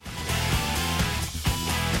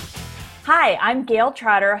Hi, I'm Gail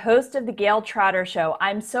Trotter, host of The Gail Trotter Show.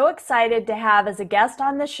 I'm so excited to have as a guest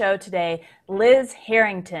on the show today, Liz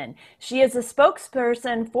Harrington. She is a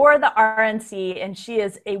spokesperson for the RNC, and she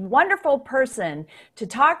is a wonderful person to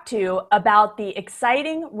talk to about the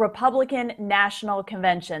exciting Republican National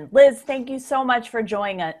Convention. Liz, thank you so much for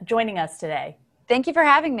joining us today. Thank you for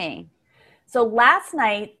having me. So last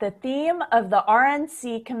night, the theme of the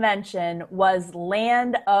RNC convention was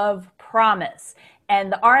Land of Promise. And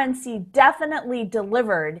the RNC definitely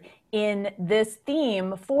delivered in this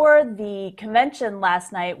theme for the convention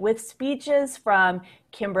last night with speeches from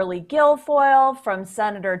Kimberly Guilfoyle, from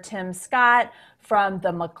Senator Tim Scott, from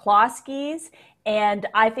the McCloskeys. And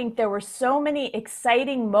I think there were so many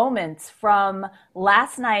exciting moments from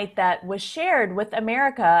last night that was shared with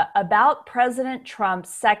America about President Trump's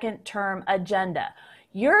second term agenda.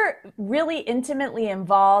 You're really intimately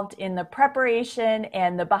involved in the preparation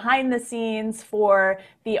and the behind the scenes for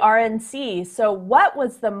the RNC. So what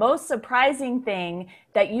was the most surprising thing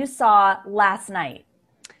that you saw last night?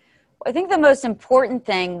 I think the most important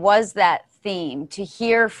thing was that theme, to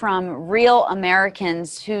hear from real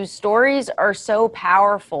Americans whose stories are so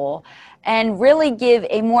powerful and really give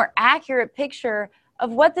a more accurate picture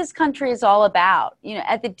of what this country is all about. You know,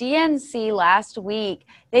 at the DNC last week,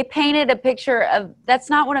 they painted a picture of that's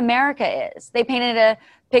not what America is. They painted a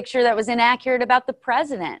picture that was inaccurate about the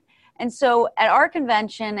president. And so at our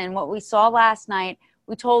convention and what we saw last night,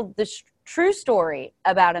 we told the true story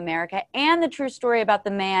about America and the true story about the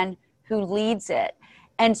man who leads it.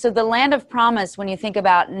 And so the Land of Promise, when you think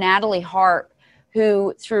about Natalie Harp,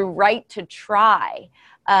 who through Right to Try,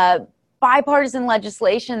 bipartisan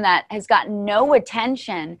legislation that has gotten no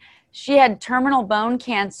attention. She had terminal bone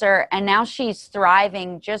cancer, and now she's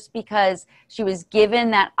thriving just because she was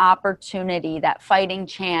given that opportunity, that fighting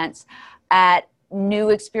chance at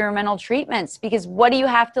new experimental treatments. Because what do you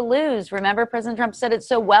have to lose? Remember, President Trump said it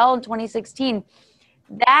so well in 2016.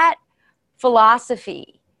 That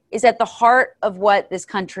philosophy is at the heart of what this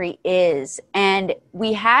country is. And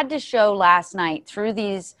we had to show last night through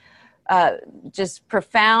these just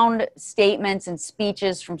profound statements and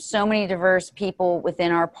speeches from so many diverse people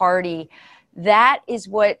within our party. That is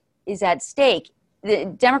what is at stake. The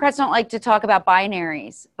Democrats don't like to talk about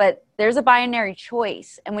binaries, but there's a binary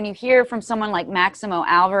choice. And when you hear from someone like Maximo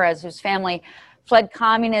Alvarez, whose family fled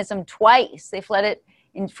communism twice, they fled it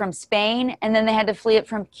from Spain, and then they had to flee it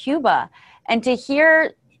from Cuba. And to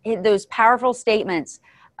hear those powerful statements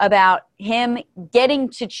about him getting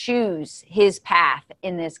to choose his path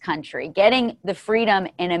in this country, getting the freedom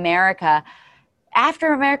in America.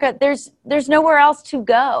 After America, there's nowhere else to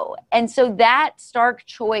go. And so that stark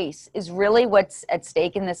choice is really what's at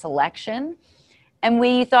stake in this election. And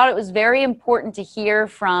we thought it was very important to hear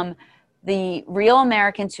from the real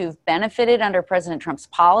Americans who've benefited under President Trump's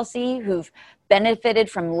policy, who've benefited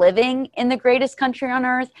from living in the greatest country on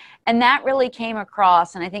earth. And that really came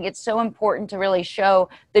across. And I think it's so important to really show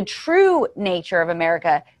the true nature of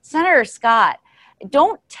America. Senator Scott,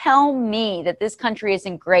 don't tell me that this country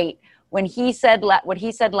isn't great when he said what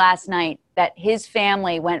he said last night, that his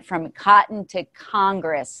family went from cotton to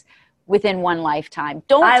Congress within one lifetime.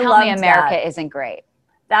 Don't tell me America isn't great.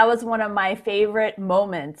 That was one of my favorite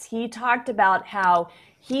moments. He talked about how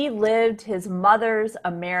he lived his mother's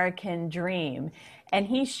American dream. And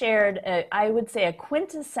he shared, I would say, a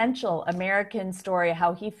quintessential American story,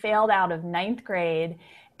 how he failed out of ninth grade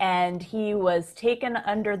and he was taken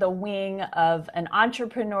under the wing of an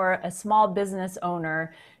entrepreneur, a small business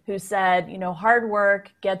owner who said, you know, hard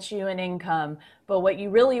work gets you an income, but what you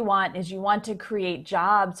really want is you want to create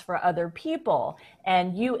jobs for other people,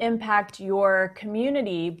 and you impact your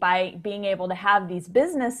community by being able to have these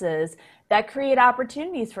businesses that create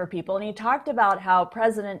opportunities for people. And he talked about how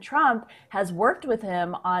President Trump has worked with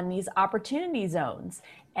him on these opportunity zones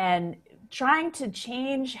and trying to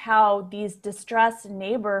change how these distressed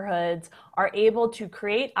neighborhoods are able to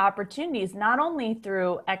create opportunities, not only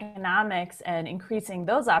through economics and increasing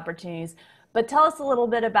those opportunities, but tell us a little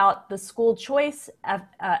bit about the school choice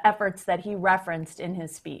efforts that he referenced in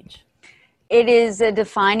his speech. It is a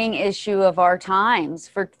defining issue of our times.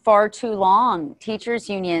 For far too long, teachers'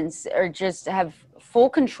 unions have full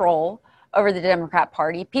control over the Democrat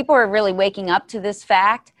Party. People are really waking up to this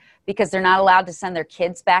fact because they're not allowed to send their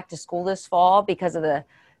kids back to school this fall because of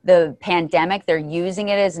the pandemic. They're using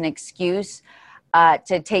it as an excuse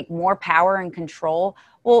to take more power and control.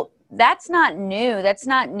 Well, that's not new. That's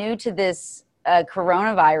not new to this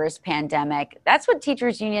coronavirus pandemic. That's what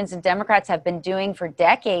teachers unions and Democrats have been doing for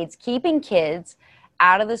decades, keeping kids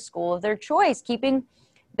out of the school of their choice, keeping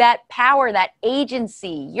that power, that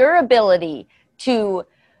agency, your ability to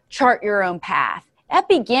chart your own path. that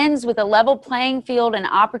begins with a level playing field and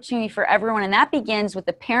opportunity for everyone. And that begins with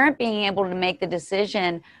the parent being able to make the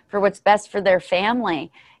decision for what's best for their family.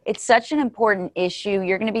 It's such an important issue.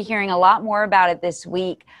 You're going to be hearing a lot more about it this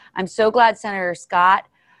week. I'm so glad Senator Scott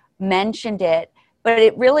mentioned it. But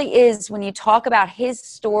it really is, when you talk about his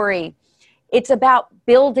story, it's about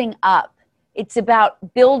building up. It's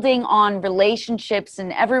about building on relationships,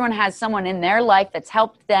 and everyone has someone in their life that's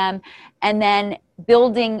helped them, and then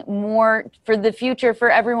building more for the future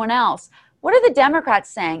for everyone else. What are the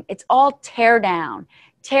Democrats saying? It's all tear down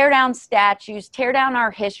statues, tear down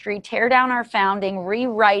our history, tear down our founding,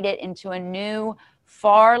 rewrite it into a new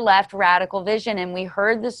far left radical vision. And we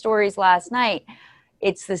heard the stories last night.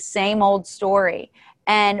 It's the same old story.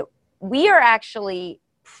 And we are actually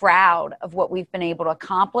proud of what we've been able to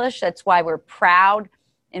accomplish. That's why we're proud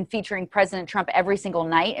in featuring President Trump every single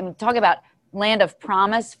night. And we talk about land of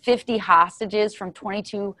promise, 50 hostages from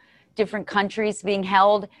 22 different countries being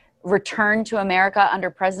held, returned to America under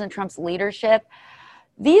President Trump's leadership.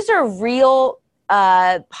 These are real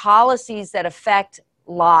policies that affect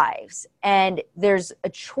lives. And there's a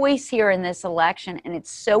choice here in this election, and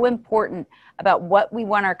it's so important about what we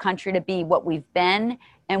want our country to be, what we've been,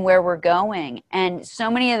 and where we're going. And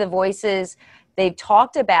so many of the voices, they've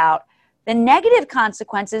talked about the negative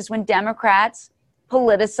consequences when Democrats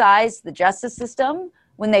politicize the justice system,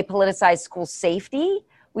 when they politicize school safety.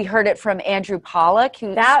 We heard it from Andrew Pollack,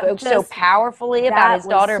 who spoke so powerfully about his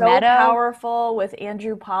daughter, Meadow. That was so powerful with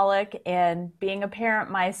Andrew Pollack, and being a parent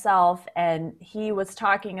myself, and he was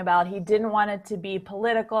talking about he didn't want it to be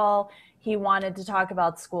political. He wanted to talk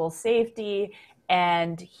about school safety,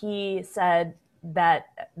 and he said that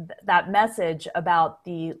message about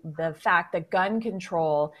the fact that gun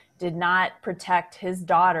control did not protect his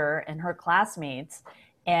daughter and her classmates,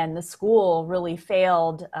 and the school really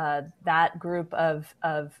failed that group of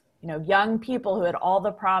young people who had all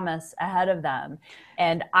the promise ahead of them.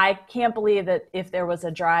 And I can't believe that if there was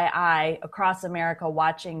a dry eye across America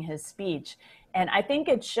watching his speech. And I think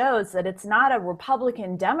it shows that it's not a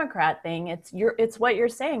Republican Democrat thing. It's what you're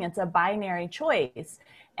saying. It's a binary choice.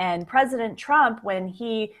 And President Trump, when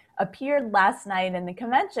he appeared last night in the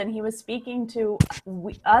convention, he was speaking to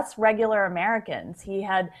us regular Americans. He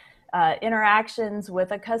had interactions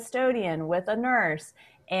with a custodian, with a nurse,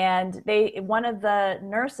 and one of the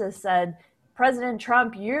nurses said, President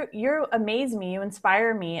Trump, you amaze me, you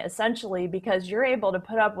inspire me, essentially, because you're able to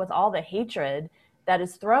put up with all the hatred that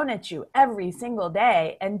is thrown at you every single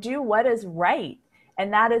day and do what is right.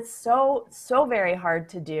 And that is so very hard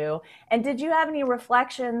to do. And did you have any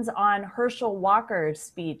reflections on Herschel Walker's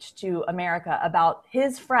speech to America about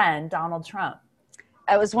his friend, Donald Trump?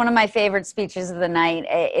 It was one of my favorite speeches of the night.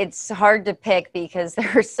 It's hard to pick because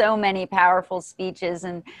there are so many powerful speeches,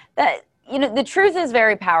 and that, the truth is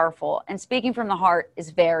very powerful, and speaking from the heart is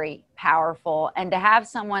very powerful. And to have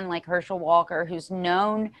someone like Herschel Walker, who's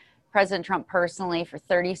known President Trump personally for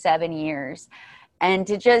 37 years, and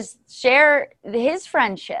to just share his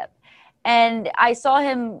friendship. And I saw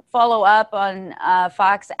him follow up on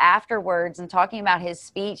Fox afterwards and talking about his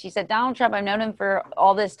speech. He said, Donald Trump, I've known him for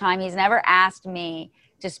all this time. He's never asked me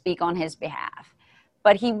to speak on his behalf.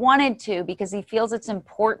 But he wanted to, because he feels it's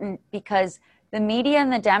important, because the media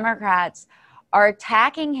and the Democrats are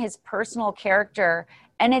attacking his personal character.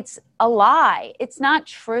 And it's a lie. It's not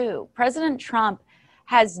true. President Trump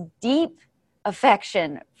has deep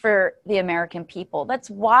affection for the American people.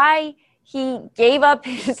 That's why he gave up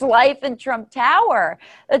his life in Trump Tower.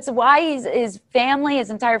 That's why his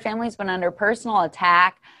entire family's been under personal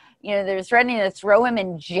attack. They're threatening to throw him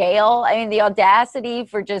in jail. I mean, the audacity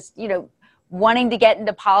for just, wanting to get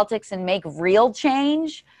into politics and make real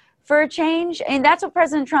change for a change. And that's what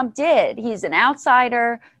President Trump did. He's an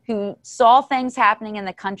outsider who saw things happening in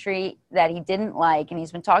the country that he didn't like, and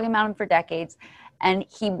he's been talking about them for decades. And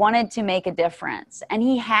he wanted to make a difference, and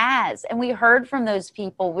he has. And we heard from those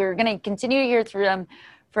people. We're going to continue to hear through them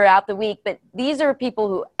throughout the week. But these are people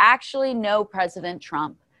who actually know President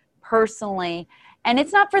Trump personally. And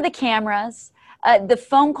it's not for the cameras. The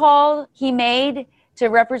phone call he made to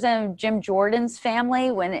Representative Jim Jordan's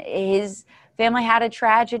family when his family had a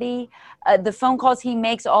tragedy, the phone calls he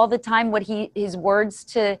makes all the time, his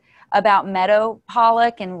words about Meadow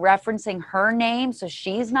Pollack and referencing her name so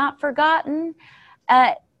she's not forgotten.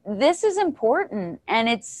 This is important,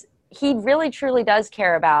 and he really truly does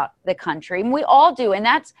care about the country, and we all do. And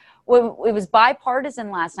that's what it was bipartisan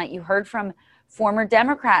last night. You heard from former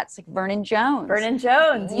Democrats like Vernon Jones.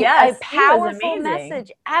 Yes, a powerful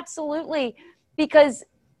message, absolutely, because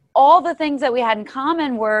all the things that we had in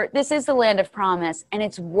common were this is the land of promise, and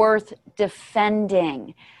it's worth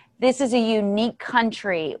defending. this is a unique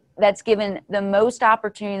country that's given the most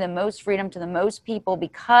opportunity, the most freedom to the most people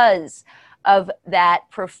because of that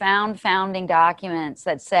profound founding documents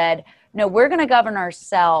that said, no, we're going to govern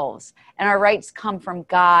ourselves and our rights come from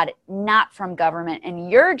God, not from government.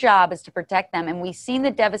 And your job is to protect them. And we've seen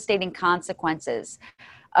the devastating consequences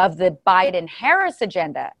of the Biden-Harris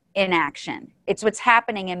agenda in action. It's what's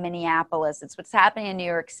happening in Minneapolis. It's what's happening in New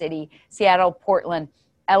York City, Seattle, Portland,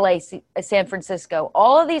 LA, San Francisco,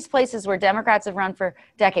 all of these places where Democrats have run for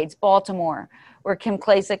decades, Baltimore, where Kim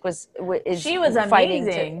Klacik she was fighting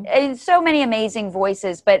amazing. And so many amazing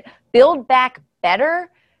voices, but Build Back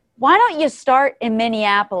Better. Why don't you start in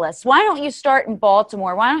Minneapolis? Why don't you start in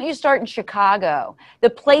Baltimore? Why don't you start in Chicago? The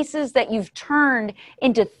places that you've turned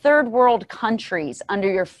into third world countries under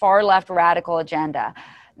your far left radical agenda.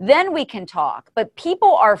 Then we can talk. But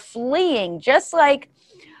people are fleeing, just like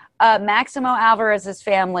Maximo Alvarez's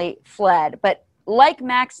family fled. But like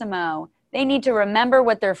Maximo, they need to remember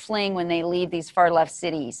what they're fleeing when they leave these far left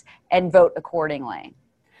cities and vote accordingly.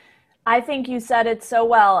 I think you said it so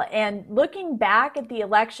well. And looking back at the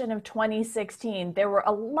election of 2016, there were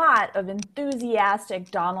a lot of enthusiastic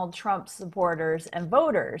Donald Trump supporters and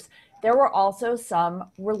voters. There were also some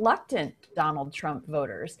reluctant Donald Trump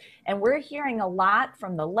voters. And we're hearing a lot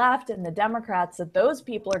from the left and the Democrats that those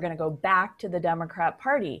people are going to go back to the Democrat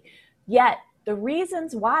Party. Yet the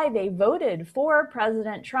reasons why they voted for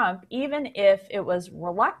President Trump, even if it was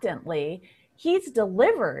reluctantly, he's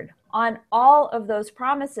delivered on all of those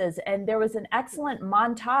promises. And there was an excellent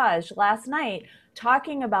montage last night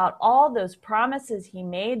talking about all those promises he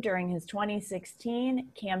made during his 2016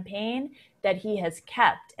 campaign that he has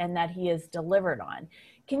kept and that he has delivered on.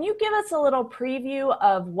 Can you give us a little preview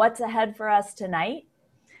of what's ahead for us tonight?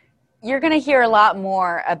 You're going to hear a lot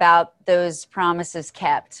more about those promises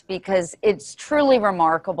kept because it's truly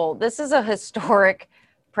remarkable. This is a historic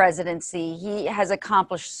presidency. He has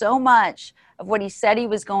accomplished so much of what he said he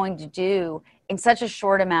was going to do in such a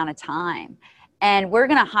short amount of time. And we're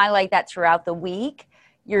going to highlight that throughout the week.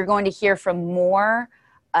 You're going to hear from more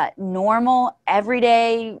normal,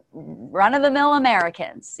 everyday, run-of-the-mill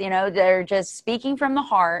Americans. You know, they're just speaking from the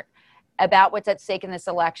heart about what's at stake in this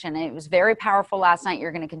election. And it was very powerful last night.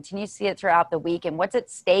 You're going to continue to see it throughout the week. And what's at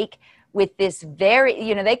stake with this very,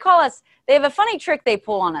 you know, they have a funny trick they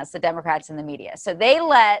pull on us, the Democrats and the media. So they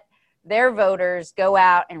let their voters go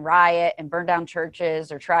out and riot and burn down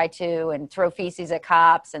churches or try to and throw feces at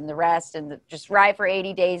cops and the rest and just riot for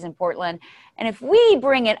 80 days in Portland. And if we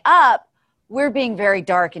bring it up, we're being very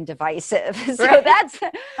dark and divisive. So right. that's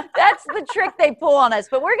the trick they pull on us.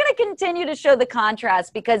 But we're going to continue to show the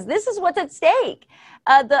contrast because this is what's at stake.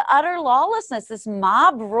 The utter lawlessness, this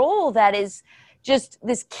mob rule that is just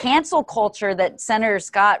this cancel culture that Senator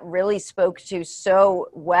Scott really spoke to so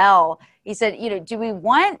well. He said, you know, do we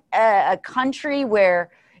want a country where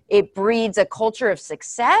it breeds a culture of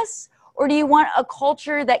success, or do you want a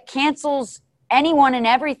culture that cancels anyone and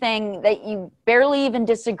everything that you barely even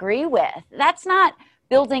disagree with? That's not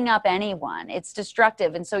building up anyone. It's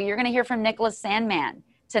destructive. And so you're going to hear from Nicholas Sandmann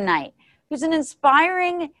tonight, who's an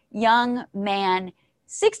inspiring young man,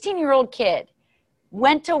 16-year-old kid,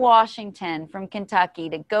 went to Washington from Kentucky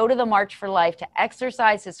to go to the March for Life to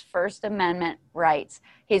exercise his First Amendment rights.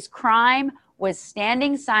 His crime was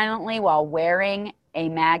standing silently while wearing a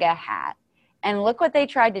MAGA hat. And look what they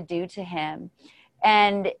tried to do to him.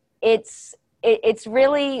 And it's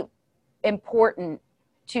really important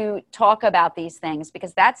to talk about these things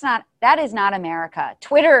because that is not America.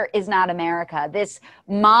 Twitter is not America. This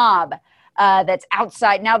mob that's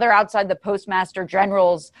outside, now they're outside the Postmaster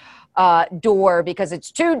General's door because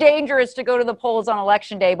it's too dangerous to go to the polls on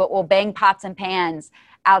election day, but we'll bang pots and pans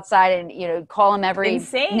outside and, you know, call them every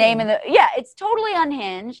name in the, yeah, it's totally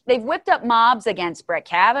unhinged. They've whipped up mobs against Brett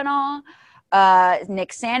Kavanaugh,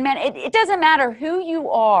 Nick Sandmann. It doesn't matter who you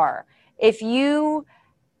are. If you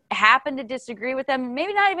happen to disagree with them,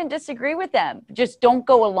 maybe not even disagree with them, just don't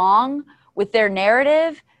go along with their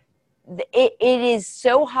narrative. It is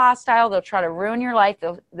so hostile. They'll try to ruin your life.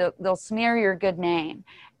 They'll smear your good name.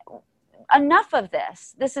 Enough of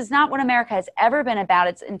this. This is not what America has ever been about.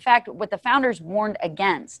 It's, in fact, what the founders warned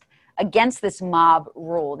against this mob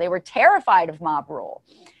rule. They were terrified of mob rule.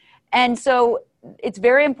 And so it's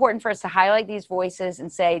very important for us to highlight these voices and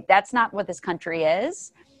say, that's not what this country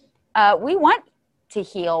is. We want to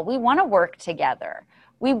heal. We want to work together.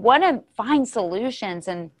 We want to find solutions.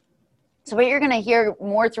 And so what you're going to hear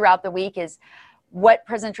more throughout the week is what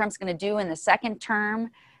President Trump's going to do in the second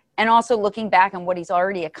term, and also looking back on what he's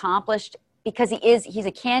already accomplished, because he's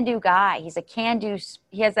a can-do guy. He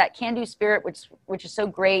has that can-do spirit, which is so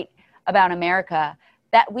great about America.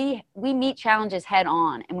 that we meet challenges head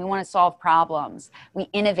on, and we want to solve problems. We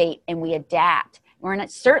innovate and we adapt. We're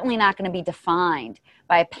certainly not going to be defined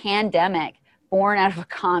by a pandemic born out of a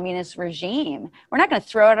communist regime. We're not going to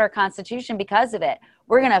throw out our Constitution because of it.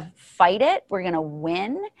 We're going to fight it. We're going to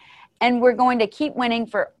win. And we're going to keep winning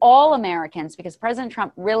for all Americans, because President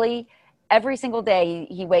Trump really, every single day,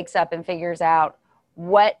 he wakes up and figures out,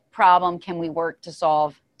 what problem can we work to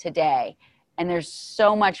solve today? And there's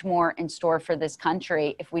so much more in store for this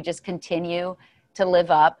country if we just continue to live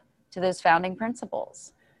up to those founding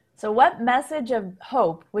principles. So what message of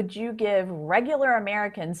hope would you give regular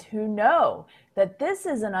Americans who know that this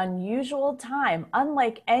is an unusual time,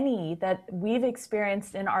 unlike any that we've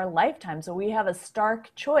experienced in our lifetime? So we have a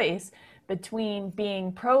stark choice between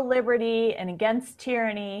being pro-liberty and against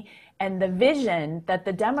tyranny, and the vision that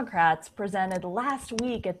the Democrats presented last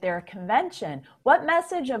week at their convention. What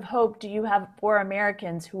message of hope do you have for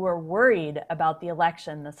Americans who are worried about the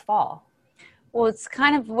election this fall? Well, it's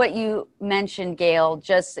kind of what you mentioned, Gail,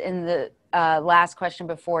 just in the last question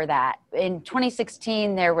before that. In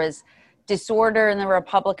 2016, there was disorder in the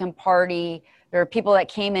Republican Party. There were people that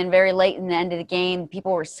came in very late in the end of the game.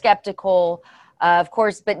 People were skeptical, of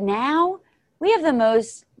course. But now we have the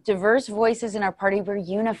most diverse voices in our party. We're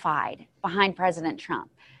unified behind President Trump.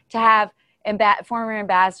 To have former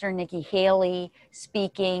Ambassador Nikki Haley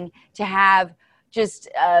speaking, to have just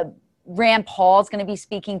Rand Paul's going to be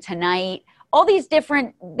speaking tonight. All these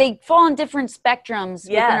different, they fall on different spectrums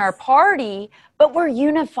within our party, but we're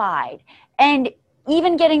unified. And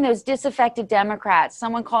even getting those disaffected Democrats,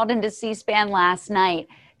 someone called into C-SPAN last night,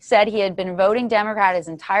 said he had been voting Democrat his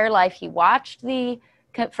entire life. He watched the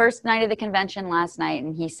first night of the convention last night,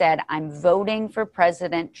 and he said, I'm voting for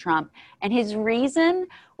President Trump. And his reason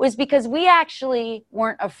was because we actually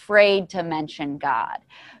weren't afraid to mention God.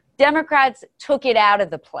 Democrats took it out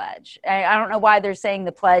of the pledge. I don't know why they're saying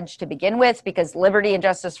the pledge to begin with, because liberty and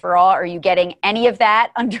justice for all, are you getting any of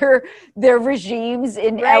that under their regimes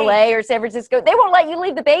in LA or San Francisco? They won't let you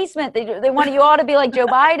leave the basement. They want you all to be like Joe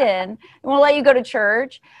Biden. They won't let you go to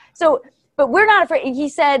church. So, but we're not afraid. He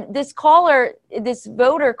said, this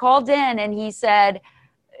voter called in and he said,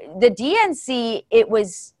 the DNC, it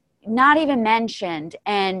was not even mentioned,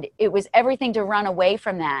 and it was everything to run away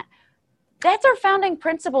from that. That's our founding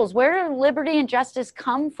principles. Where do liberty and justice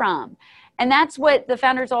come from? And that's what the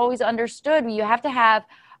founders always understood. You have to have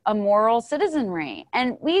a moral citizenry.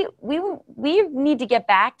 And we need to get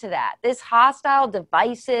back to that. This hostile,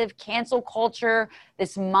 divisive, cancel culture,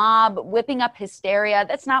 this mob whipping up hysteria,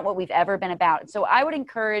 that's not what we've ever been about. So I would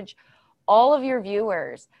encourage all of your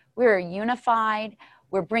viewers, we're unified,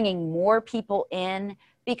 we're bringing more people in,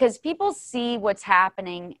 because people see what's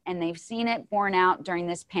happening and they've seen it borne out during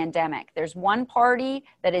this pandemic. There's one party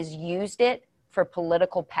that has used it for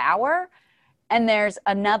political power, and there's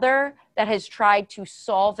another that has tried to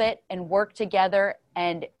solve it and work together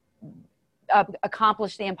and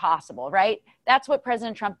accomplish the impossible, right? That's what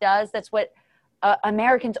President Trump does. That's what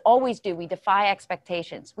Americans always do. We defy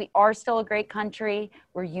expectations. We are still a great country.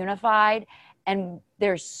 We're unified. And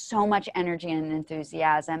there's so much energy and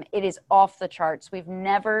enthusiasm. It is off the charts. We've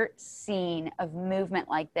never seen a movement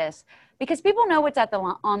like this, because people know what's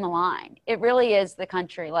on the line. It really is the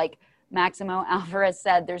country. Like Maximo Alvarez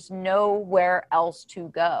said, there's nowhere else to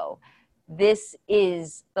go. This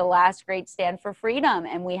is the last great stand for freedom,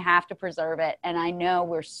 and we have to preserve it. And I know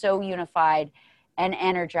we're so unified and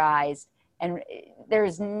energized. And there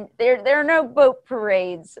are no boat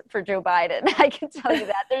parades for Joe Biden. I can tell you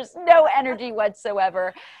that. There's no energy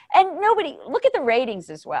whatsoever. And look at the ratings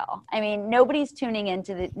as well. I mean, nobody tuned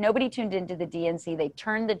into the DNC. They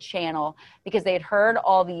turned the channel because they had heard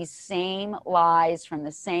all these same lies from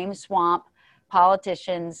the same swamp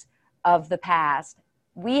politicians of the past.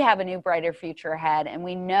 We have a new, brighter future ahead, and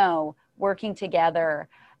we know, working together,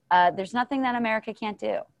 there's nothing that America can't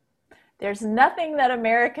do. There's nothing that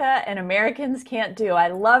America and Americans can't do. I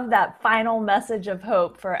love that final message of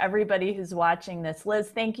hope for everybody who's watching this.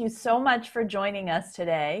 Liz, thank you so much for joining us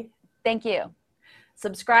today. Thank you.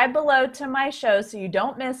 Subscribe below to my show so you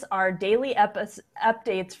don't miss our daily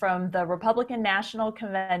updates from the Republican National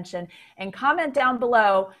Convention, and comment down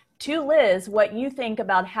below to Liz what you think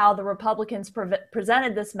about how the Republicans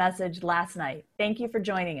presented this message last night. Thank you for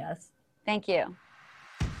joining us. Thank you.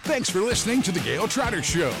 Thanks for listening to The Gail Trotter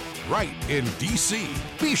Show, right in D.C.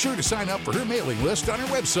 Be sure to sign up for her mailing list on her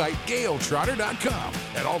website, GailTrotter.com.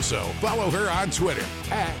 And also follow her on Twitter,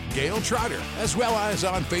 @GailTrotter, as well as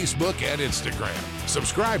on Facebook and Instagram.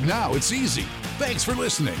 Subscribe now, it's easy. Thanks for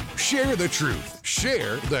listening. Share the truth.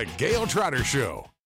 Share The Gail Trotter Show.